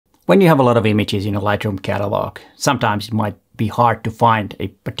When you have a lot of images in a Lightroom catalog, sometimes it might be hard to find a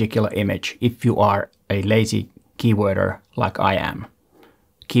particular image if you are a lazy keyworder like I am.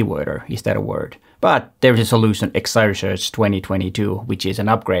 Keyworder, is that a word? But there is a solution, Excire Search 2022, which is an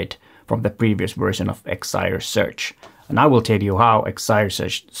upgrade from the previous version of Excire Search. And I will tell you how Excire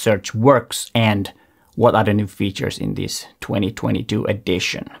Search works and what are the new features in this 2022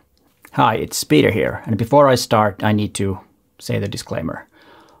 edition. Hi, it's Peter here, and before I start, I need to say the disclaimer.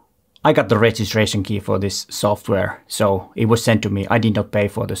 I got the registration key for this software, so it was sent to me. I did not pay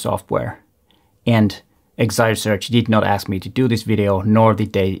for the software. And Excire Search did not ask me to do this video, nor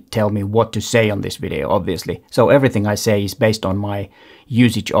did they tell me what to say on this video, obviously. So everything I say is based on my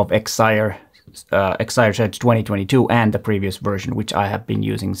usage of Excire Search 2022 and the previous version, which I have been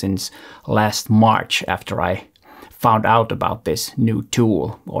using since last March after I found out about this new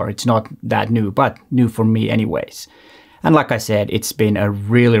tool. Or it's not that new, but new for me anyways. And like I said, it's been a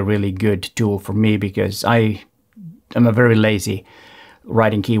really good tool for me because I am a very lazy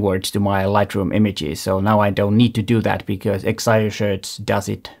writing keywords to my Lightroom images. So now I don't need to do that because Excire Search does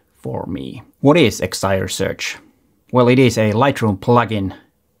it for me. What is Excire Search? Well, it is a Lightroom plugin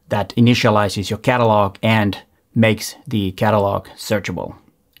that initializes your catalog and makes the catalog searchable.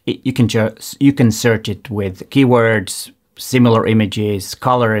 You can search it with keywords, similar images,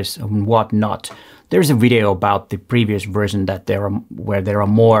 colors, and whatnot. There's a video about the previous version where there are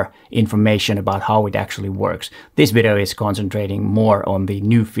more information about how it actually works. This video is concentrating more on the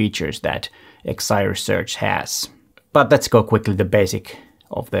new features that Excire Search has. But let's go quickly the basic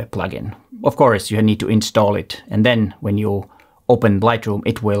of the plugin. Of course, you need to install it, and then when you open Lightroom,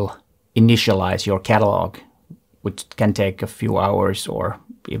 it will initialize your catalog, which can take a few hours or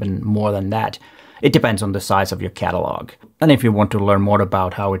even more than that. It depends on the size of your catalog. And if you want to learn more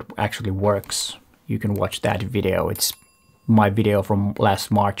about how it actually works, you can watch that video. It's my video from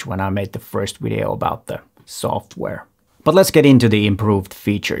last March when I made the first video about the software. But let's get into the improved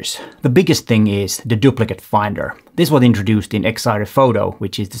features. The biggest thing is the duplicate finder. This was introduced in Excire Photo,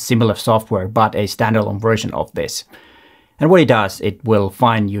 which is the similar software but a standalone version of this. And what it does, it will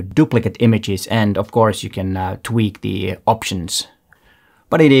find you duplicate images, and of course you can tweak the options.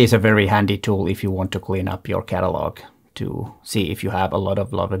 But it is a very handy tool if you want to clean up your catalog to see if you have a lot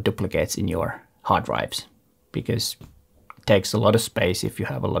of duplicates in your hard drives, because it takes a lot of space if you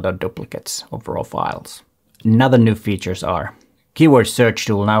have a lot of duplicates of raw files. Another new features are keyword search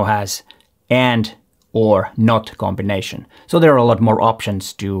tool now has and or not combination. So there are a lot more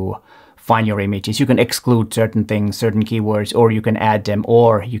options to find your images. You can exclude certain things, certain keywords, or you can add them,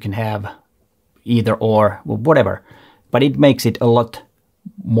 or you can have either or, whatever. But it makes it a lot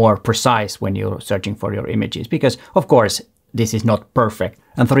more precise when you're searching for your images, because of course this is not perfect.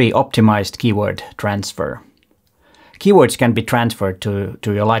 And 3, optimized keyword transfer. Keywords can be transferred to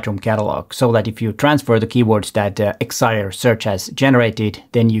your Lightroom catalog, so that if you transfer the keywords that Excire Search has generated,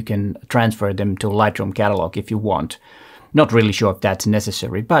 then you can transfer them to Lightroom catalog if you want. Not really sure if that's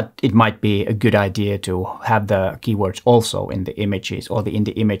necessary, but it might be a good idea to have the keywords also in the images or in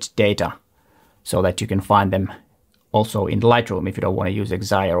the image data, so that you can find them also in Lightroom if you don't want to use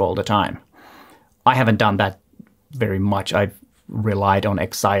Excire all the time. I haven't done that very much. I've relied on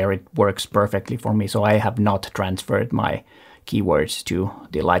Excire. It works perfectly for me, so I have not transferred my keywords to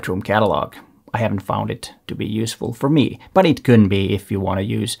the Lightroom catalog. I haven't found it to be useful for me, but it could be if you want to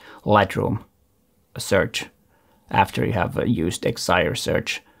use Lightroom search after you have used Excire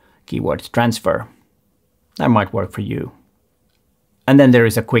Search keyword transfer. That might work for you. And then there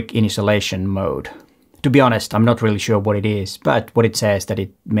is a quick initialization mode. To be honest, I'm not really sure what it is, but what it says that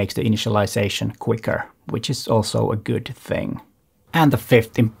it makes the initialization quicker, which is also a good thing. And the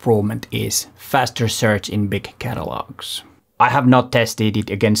 5th improvement is faster search in big catalogs. I have not tested it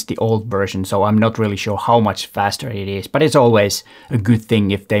against the old version, so I'm not really sure how much faster it is, but it's always a good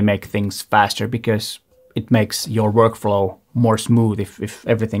thing if they make things faster, because it makes your workflow more smooth if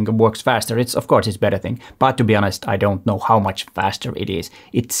everything works faster. Of course it's a better thing, but to be honest, I don't know how much faster it is.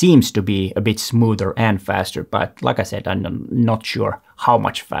 It seems to be a bit smoother and faster, but like I said, I'm not sure how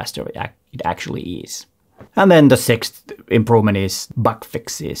much faster it actually is. And then the 6th improvement is bug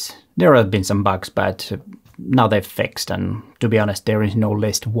fixes. There have been some bugs, but now they've fixed, and to be honest, there is no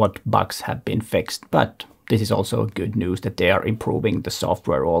list what bugs have been fixed, but this is also good news that they are improving the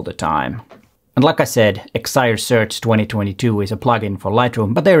software all the time. And like I said, Excire Search 2022 is a plugin for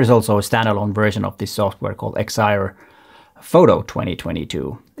Lightroom, but there is also a standalone version of this software called Excire Photo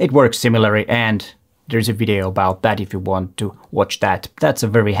 2022. It works similarly, and there's a video about that if you want to watch that. That's a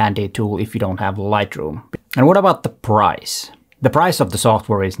very handy tool if you don't have Lightroom. And what about the price? The price of the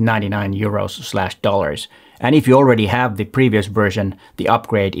software is 99 euros/$, And if you already have the previous version, the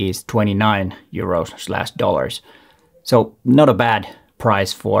upgrade is 29 euros/dollars. So not a bad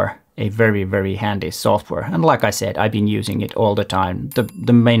price for a very, very handy software. And like I said, I've been using it all the time.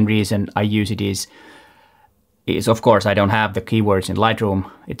 The main reason I use it is of course I don't have the keywords in Lightroom.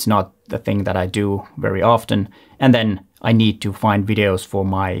 It's not the thing that I do very often. And then I need to find videos for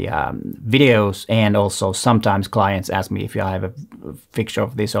my videos, and also sometimes clients ask me if I have a picture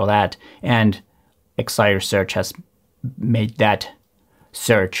of this or that, and Excire Search has made that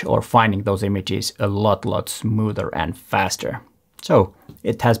search or finding those images a lot smoother and faster. So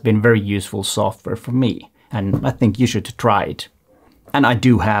it has been very useful software for me, and I think you should try it. And I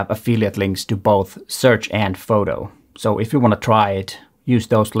do have affiliate links to both Search and Photo. So if you want to try it, use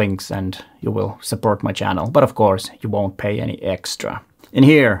those links and you will support my channel. But of course, you won't pay any extra. And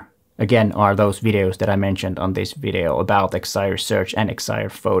here, again, are those videos that I mentioned on this video about Excire Search and Excire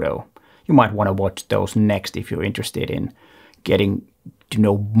Photo. You might want to watch those next if you're interested in getting to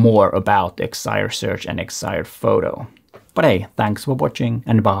know more about Excire Search and Excire Photo. But hey, thanks for watching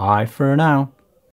and bye for now.